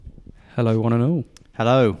Hello, one and all.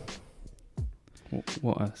 Hello.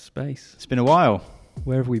 What a space. It's been a while.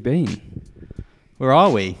 Where have we been? Where are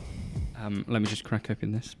we? Let me just crack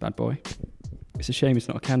open this bad boy. It's a shame it's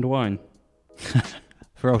not a canned wine.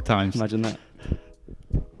 For old times. Imagine that.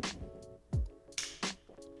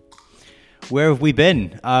 Where have we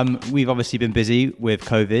been? We've obviously been busy with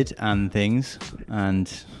COVID and things,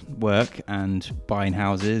 and work, and buying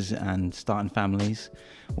houses, and starting families.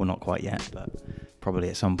 Well, not quite yet, but probably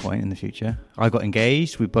at some point in the future. I got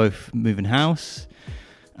engaged. We both moving house,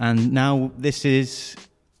 and now this is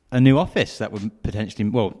a new office that would potentially,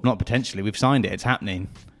 well, not potentially, we've signed it. It's happening.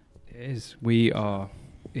 It is. We are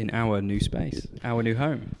in our new space, our new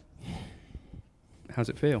home. How's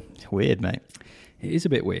it feel? It's weird, mate. It is a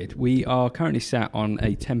bit weird. We are currently sat on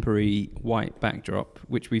a temporary white backdrop,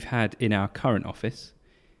 which we've had in our current office.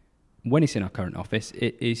 When it's in our current office,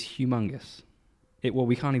 it is humongous.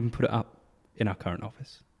 We can't even put it up in our current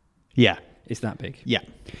office. Yeah. It's that big. Yeah.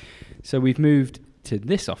 So we've moved to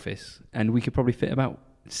this office, and we could probably fit about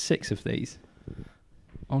 6 of these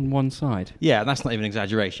on one side. Yeah, that's not even an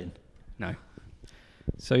exaggeration. No.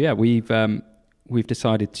 So yeah, we've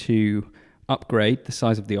decided to upgrade the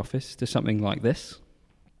size of the office to something like this.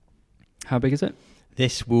 How big is it?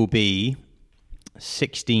 This will be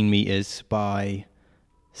 16 metres by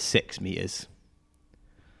 6 metres.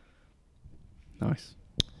 Nice.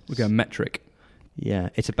 We're going metric. Yeah,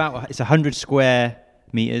 it's 100 square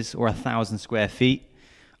metres or 1,000 square feet,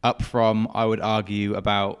 up from, I would argue,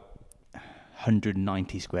 about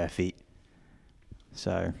 190 square feet.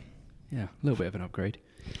 So, Yeah, a little bit of an upgrade.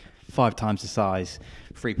 5 times the size,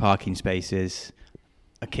 3 parking spaces,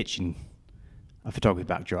 a kitchen, a photography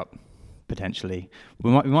backdrop, potentially.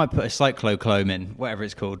 We might put a cyclochrome in, whatever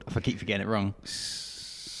it's called, if I keep forgetting it wrong.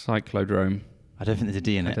 Cyclodrome. I don't think there's a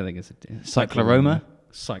D in I it. don't think it's a D. Cyclorama?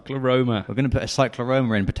 Cyclorama. We're going to put a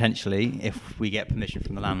cyclorama in, potentially, if we get permission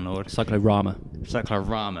from the landlord. Cyclorama.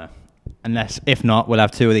 Cyclorama. If not, we'll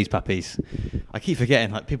have 2 of these puppies. I keep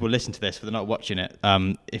forgetting, like, people listen to this, but they're not watching it.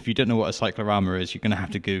 If you don't know what a cyclorama is, you're going to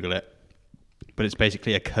have to Google it. But it's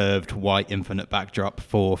basically a curved white infinite backdrop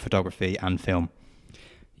for photography and film.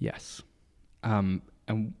 Yes. And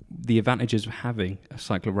the advantages of having a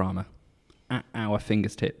cyclorama at our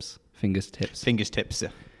fingertips. I guess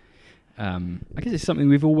it's something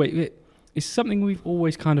we've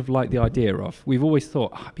always kind of liked the idea of. We've always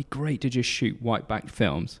thought, it'd be great to just shoot white-backed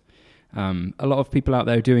films. A lot of people out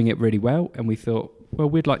there are doing it really well, and we thought, well,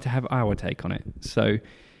 we'd like to have our take on it. So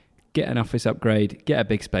get an office upgrade, get a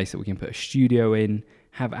big space that we can put a studio in,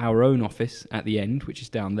 have our own office at the end, which is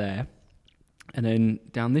down there. And then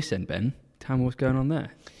down this end, Ben, tell me what's going on there.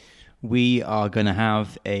 We are going to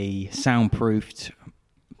have a soundproofed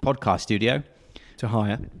podcast studio. To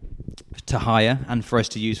hire And for us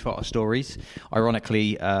to use for our stories.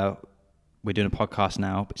 Ironically, we're doing a podcast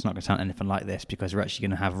now, but it's not going to sound anything like this because we're actually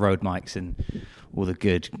going to have Rode mics and all the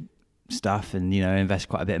good stuff, and invest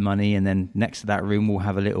quite a bit of money. And then next to that room, we'll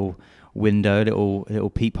have a little window,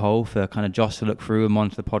 little peephole for kind of Josh to look through and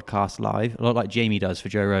monitor the podcast live, a lot like Jamie does for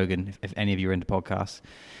Joe Rogan, if any of you are into podcasts.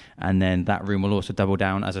 And then that room will also double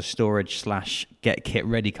down as a storage / get kit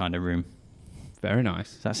ready kind of room. Very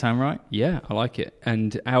nice. Does that sound right? Yeah, I like it.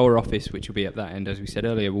 And our office, which will be at that end, as we said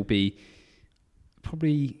earlier, will be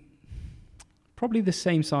probably the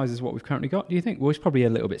same size as what we've currently got, do you think? Well, it's probably a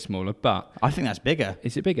little bit smaller, but... I think that's bigger.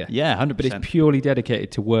 Is it bigger? Yeah, 100%. But it's purely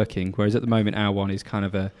dedicated to working, whereas at the moment our one is kind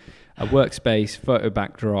of a workspace, photo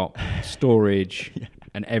backdrop, storage,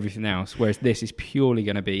 and everything else, whereas this is purely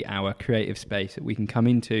going to be our creative space that we can come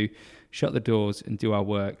into, shut the doors and do our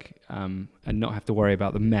work, and not have to worry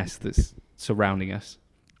about the mess that's surrounding us.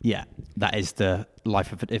 Yeah, that is the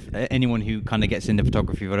life of it. If anyone who kind of gets into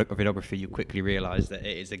photography or videography, you quickly realise that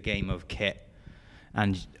it is a game of kit.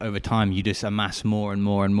 And over time, you just amass more and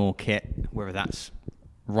more and more kit, whether that's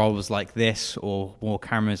rolls like this or more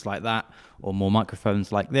cameras like that or more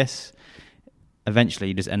microphones like this. Eventually,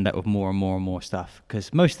 you just end up with more and more and more stuff.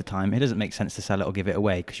 Because most of the time, it doesn't make sense to sell it or give it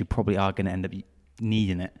away because you probably are going to end up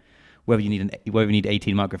needing it. Whether you need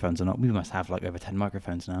 18 microphones or not, we must have like over 10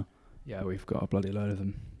 microphones now. Yeah, we've got a bloody load of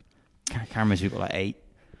them. Cameras, we've got like 8.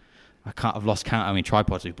 I can't have lost count how many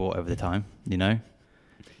tripods we've bought over the time,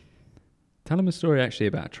 Tell them a story actually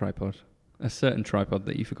about a tripod. A certain tripod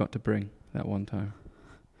that you forgot to bring that one time.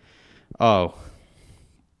 Oh.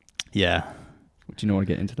 Yeah. Do you know want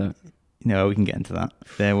to get into that? No, we can get into that.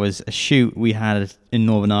 There was a shoot we had in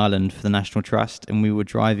Northern Ireland for the National Trust, and we were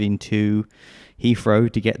driving to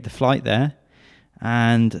Heathrow to get the flight there.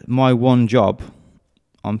 And my one job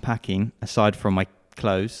on packing, aside from my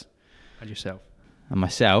clothes... And yourself. And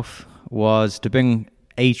myself, was to bring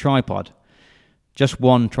a tripod. just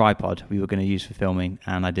one tripod we were going to use for filming,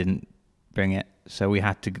 and I didn't bring it. So we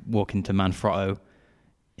had to walk into Manfrotto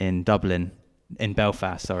in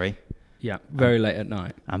Belfast, Yeah, very late at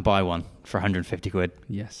night. and buy one for 150 quid.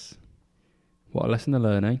 Yes. What a lesson to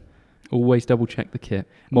learn, eh? Always double check the kit,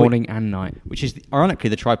 morning and night. Which is, ironically,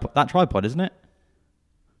 the tripod, isn't it?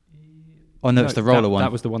 Oh, no, it's the roller one.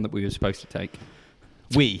 That was the one that we were supposed to take.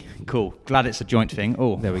 Cool. Glad it's a joint thing.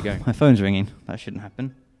 Oh, There we go. My phone's ringing. That shouldn't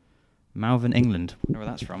happen. Malvern, England. Wonder where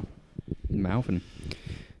that's from. Malvern.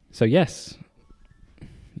 So, yes.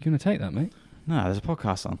 You're going to take that, mate? No, there's a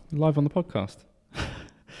podcast on. Live on the podcast.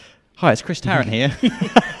 Hi, it's Chris Tarrant here.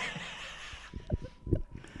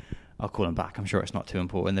 I'll call him back. I'm sure it's not too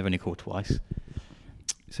important. They've only called twice.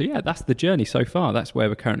 So, yeah, that's the journey so far. That's where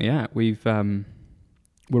we're currently at.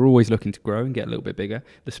 We're always looking to grow and get a little bit bigger.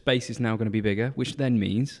 The space is now going to be bigger, which then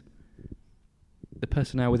means the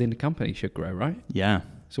personnel within the company should grow, right? Yeah.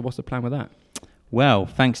 So what's the plan with that? Well,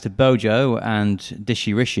 thanks to Bojo and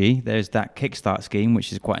Dishy Rishi, there's that Kickstart scheme,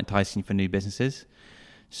 which is quite enticing for new businesses.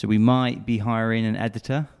 So we might be hiring an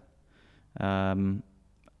editor. I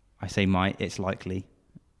say might, it's likely.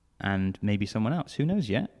 And maybe someone else. Who knows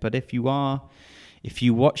yet? But if you watch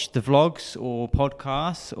the vlogs or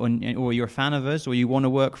podcasts, or you're a fan of us, or you want to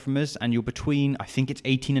work from us, and you're between, I think it's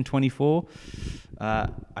 18 and 24,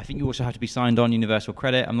 I think you also have to be signed on Universal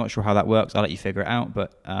Credit. I'm not sure how that works. I'll let you figure it out.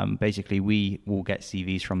 But basically, we will get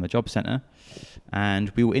CVs from the job centre,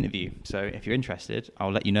 and we will interview. So if you're interested,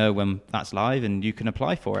 I'll let you know when that's live, and you can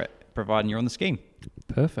apply for it, providing you're on the scheme.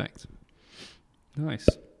 Perfect. Nice.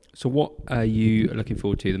 So what are you looking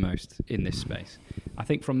forward to the most in this space? I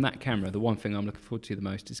think from that camera, the one thing I'm looking forward to the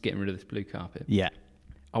most is getting rid of this blue carpet. Yeah.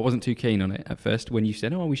 I wasn't too keen on it at first when you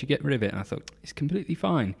said, we should get rid of it. And I thought, it's completely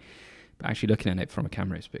fine. But actually looking at it from a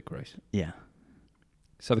camera, it's a bit gross. Yeah.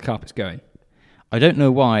 So the carpet's going. I don't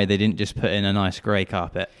know why they didn't just put in a nice grey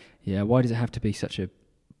carpet. Yeah, why does it have to be such a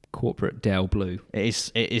corporate Dell blue?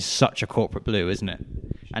 It is such a corporate blue, isn't it?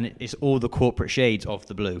 And it's all the corporate shades of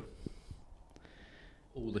the blue.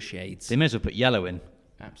 All the shades. They may as well put yellow in.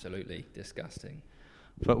 Absolutely disgusting.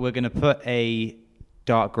 But we're going to put a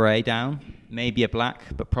dark grey down, maybe a black,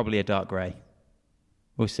 but probably a dark grey.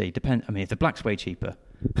 We'll see. If the black's way cheaper.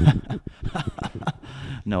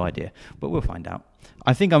 No idea. But we'll find out.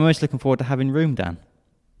 I think I'm most looking forward to having room, Dan.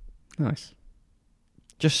 Nice.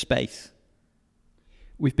 Just space.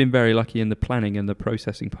 We've been very lucky in the planning and the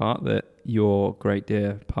processing part that your great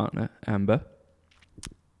dear partner, Amber,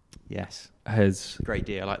 Yes. has... Great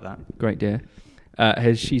dear, I like that. Great dear.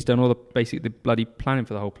 She's done all the bloody planning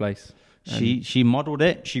for the whole place. She modelled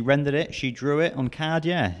it, she rendered it, she drew it on CAD,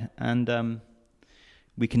 yeah. And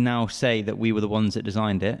we can now say that we were the ones that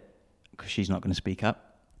designed it, because she's not going to speak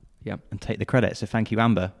up. Yeah. And take the credit. So thank you,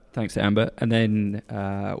 Amber. Thanks to Amber. And then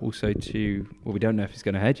also to, we don't know if it's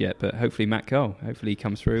going ahead yet, but hopefully Matt Cole. Hopefully he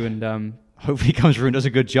comes through and... Hopefully he comes through and does a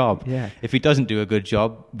good job. Yeah. If he doesn't do a good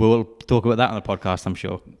job, we'll talk about that on the podcast, I'm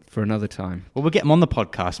sure. For another time. Well, we'll get him on the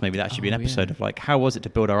podcast. Maybe that should be an episode of how was it to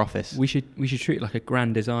build our office? We should treat it like a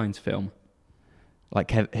Grand Designs film.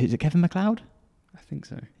 Like, is it Kevin MacLeod? I think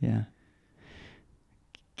so. Yeah.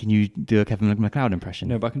 Can you do a Kevin MacLeod impression?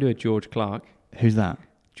 No, but I can do a George Clark. Who's that?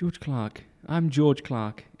 George Clark. I'm George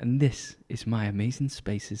Clark, and this is my amazing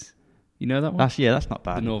spaces. You know that one? That's not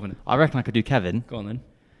bad. The Northerner. I reckon I could do Kevin. Go on then.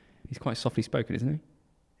 He's quite softly spoken, isn't he?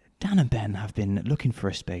 Dan and Ben have been looking for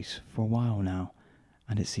a space for a while now,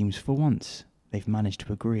 and it seems for once they've managed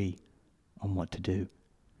to agree on what to do.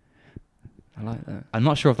 I like that. I'm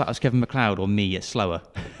not sure if that was Kevin MacLeod or me. It's slower.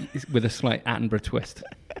 With a slight Attenborough twist.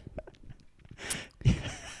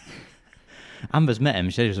 Amber's met him.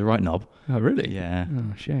 She said he was a right knob. Oh, really? Yeah.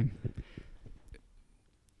 Oh, shame.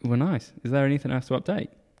 Well, nice. Is there anything else to update?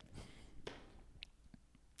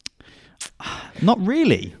 Not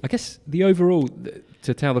really. I guess the overall,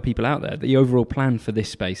 to tell the people out there, the overall plan for this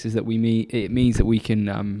space is that it means that we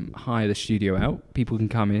can hire the studio out. People can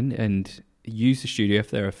come in and use the studio if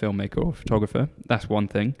they're a filmmaker or a photographer. That's one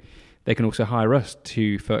thing. They can also hire us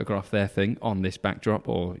to photograph their thing on this backdrop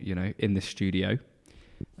or, in this studio.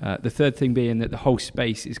 The third thing being that the whole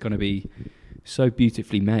space is going to be so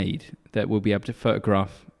beautifully made that we'll be able to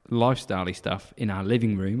photograph lifestyle-y stuff in our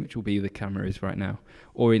living room, which will be where the camera is right now,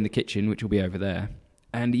 or in the kitchen, which will be over there,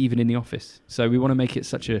 and even in the office. So we want to make it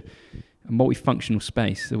such a multifunctional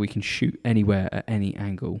space that we can shoot anywhere at any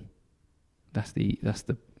angle. That's the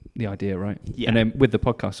idea, right? Yeah. And then with the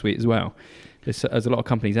podcast suite as well, there's a lot of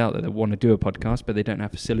companies out there that want to do a podcast, but they don't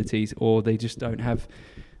have facilities or they just don't have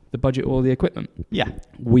the budget or the equipment. Yeah.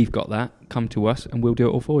 We've got that. Come to us and we'll do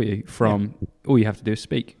it all for you. All you have to do is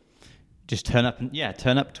speak. Just turn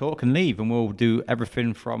up, talk and leave, and we'll do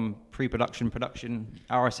everything from pre-production, production,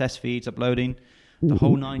 RSS feeds, uploading, the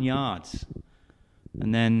whole 9 yards.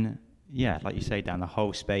 And then, like you say, Dan, the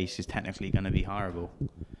whole space is technically going to be hireable.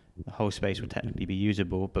 The whole space will technically be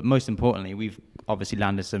usable. But most importantly, we've obviously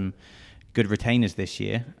landed some good retainers this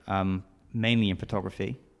year, mainly in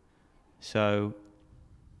photography, and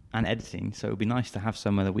editing. So it would be nice to have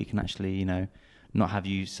somewhere that we can actually, not have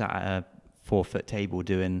you sat at a 4-foot table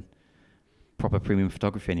doing proper premium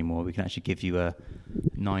photography anymore. We can actually give you a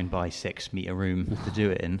 9x6 meter room to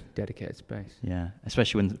do it in. Dedicated space. Yeah,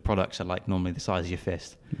 especially when the products are like normally the size of your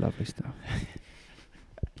fist. Lovely stuff.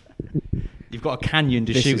 You've got a canyon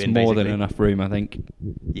to this shoot is in, more basically. than enough room, I think.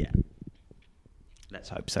 Yeah. Let's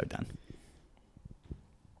hope so, Dan.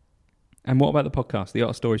 And what about the podcast, the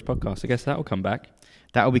Art Stories podcast? I guess that will come back.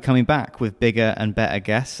 That will be coming back with bigger and better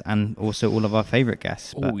guests, and also all of our favourite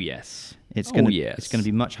guests. Oh, yes. It's going to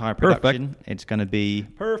be much higher production. Perfect. It's going to be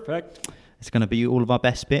perfect. It's going to be all of our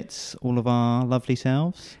best bits, all of our lovely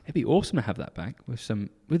selves. It'd be awesome to have that back with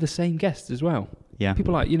the same guests as well. Yeah.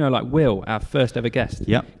 People like Will, our first ever guest.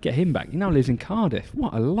 Yep. Get him back. He now lives in Cardiff.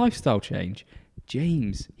 What a lifestyle change.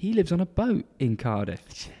 James, he lives on a boat in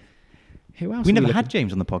Cardiff. Who else? We never had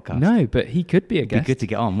James on the podcast. No, but he could be a guest. It'd be good to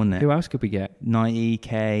get on, wouldn't it? Who else could we get?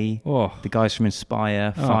 90K, the guys from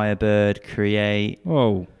Inspire, Firebird, Create.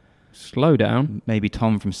 Oh, slow down. Maybe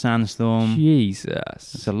Tom from Sandstorm. Jesus.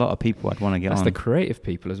 There's a lot of people I'd want to get on. That's the creative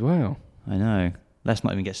people as well. I know. Let's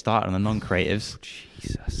not even get started on the non-creatives.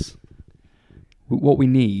 Jesus. What we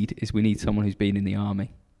need is someone who's been in the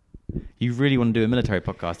army. You really want to do a military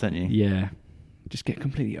podcast, don't you? Yeah. Just get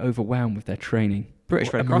completely overwhelmed with their training.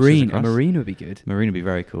 British Red a Cross. Marine. A Marine would be good. Marine would be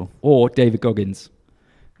very cool. Or David Goggins.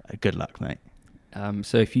 Good luck, mate.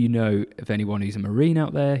 So if you know of anyone who's a Marine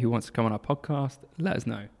out there who wants to come on our podcast, let us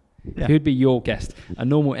know. Yeah. Who'd be your guest? A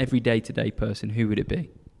normal everyday today person, who would it be?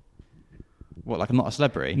 What, like not a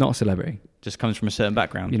celebrity? Not a celebrity. Just comes from a certain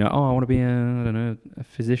background. I want to be a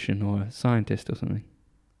physician or a scientist or something.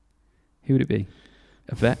 Who would it be?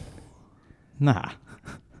 A vet? Nah.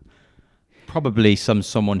 Probably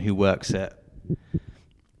someone who works at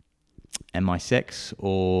MI6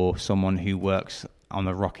 or someone who works on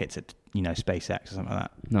the rockets at SpaceX or something like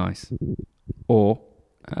that. Nice. Or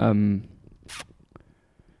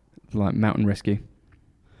like mountain rescue.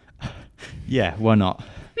 Yeah, why not?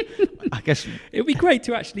 I guess it would be great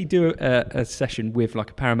to actually do a session with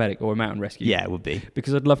like a paramedic or a mountain rescue. Yeah, it would be.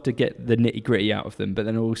 Because I'd love to get the nitty gritty out of them, but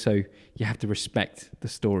then also you have to respect the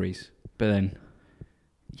stories. But then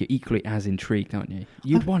you're equally as intrigued, aren't you?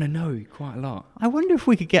 You'd want to know quite a lot. I wonder if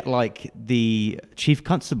we could get like the Chief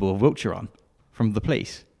Constable of Wiltshire on from the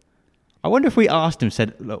police. I wonder if we asked him,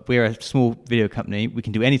 said, look, we're a small video company. We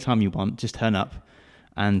can do any time you want. Just turn up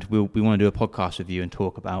and we want to do a podcast with you and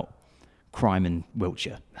talk about crime in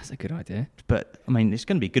Wiltshire. That's a good idea. But, I mean, it's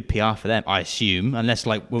going to be good PR for them, I assume, unless,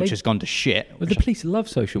 like, Wiltshire's gone to shit. Well, the police love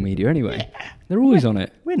social media anyway. Yeah. They're always on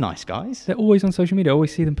it. We're nice guys. They're always on social media. I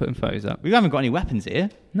always see them putting photos up. We haven't got any weapons here.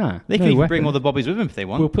 No. They can even bring all the bobbies with them if they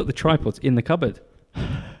want. We'll put the tripods in the cupboard. Do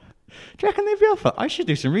you reckon they'd be up for? I should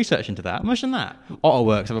do some research into that. Imagine that.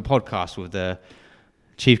 Otterworks have a podcast with the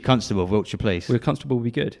Chief Constable of Wiltshire Police. Would a constable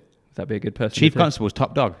be good? Would that be a good person? Chief Constable's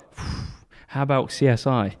top dog. How about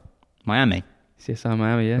CSI? Miami. CSI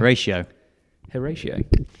Miami, yeah. Horatio.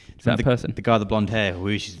 Is that a person? The guy with the blonde hair who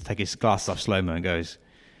used to take his glasses off slow-mo and goes,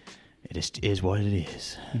 it is what it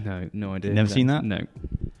is. No idea. Never seen that? No.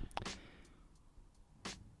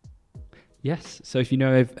 Yes. So if you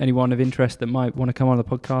know of anyone of interest that might want to come on the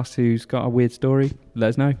podcast who's got a weird story, let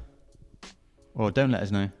us know. Or don't let us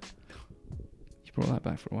know. You brought that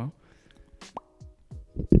back for a while.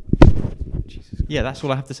 Jesus. Yeah, that's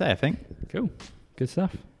all I have to say, I think. Cool. Good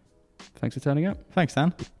stuff. Thanks for turning up. Thanks,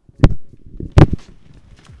 Dan.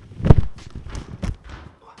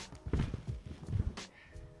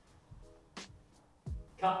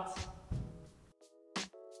 Cut.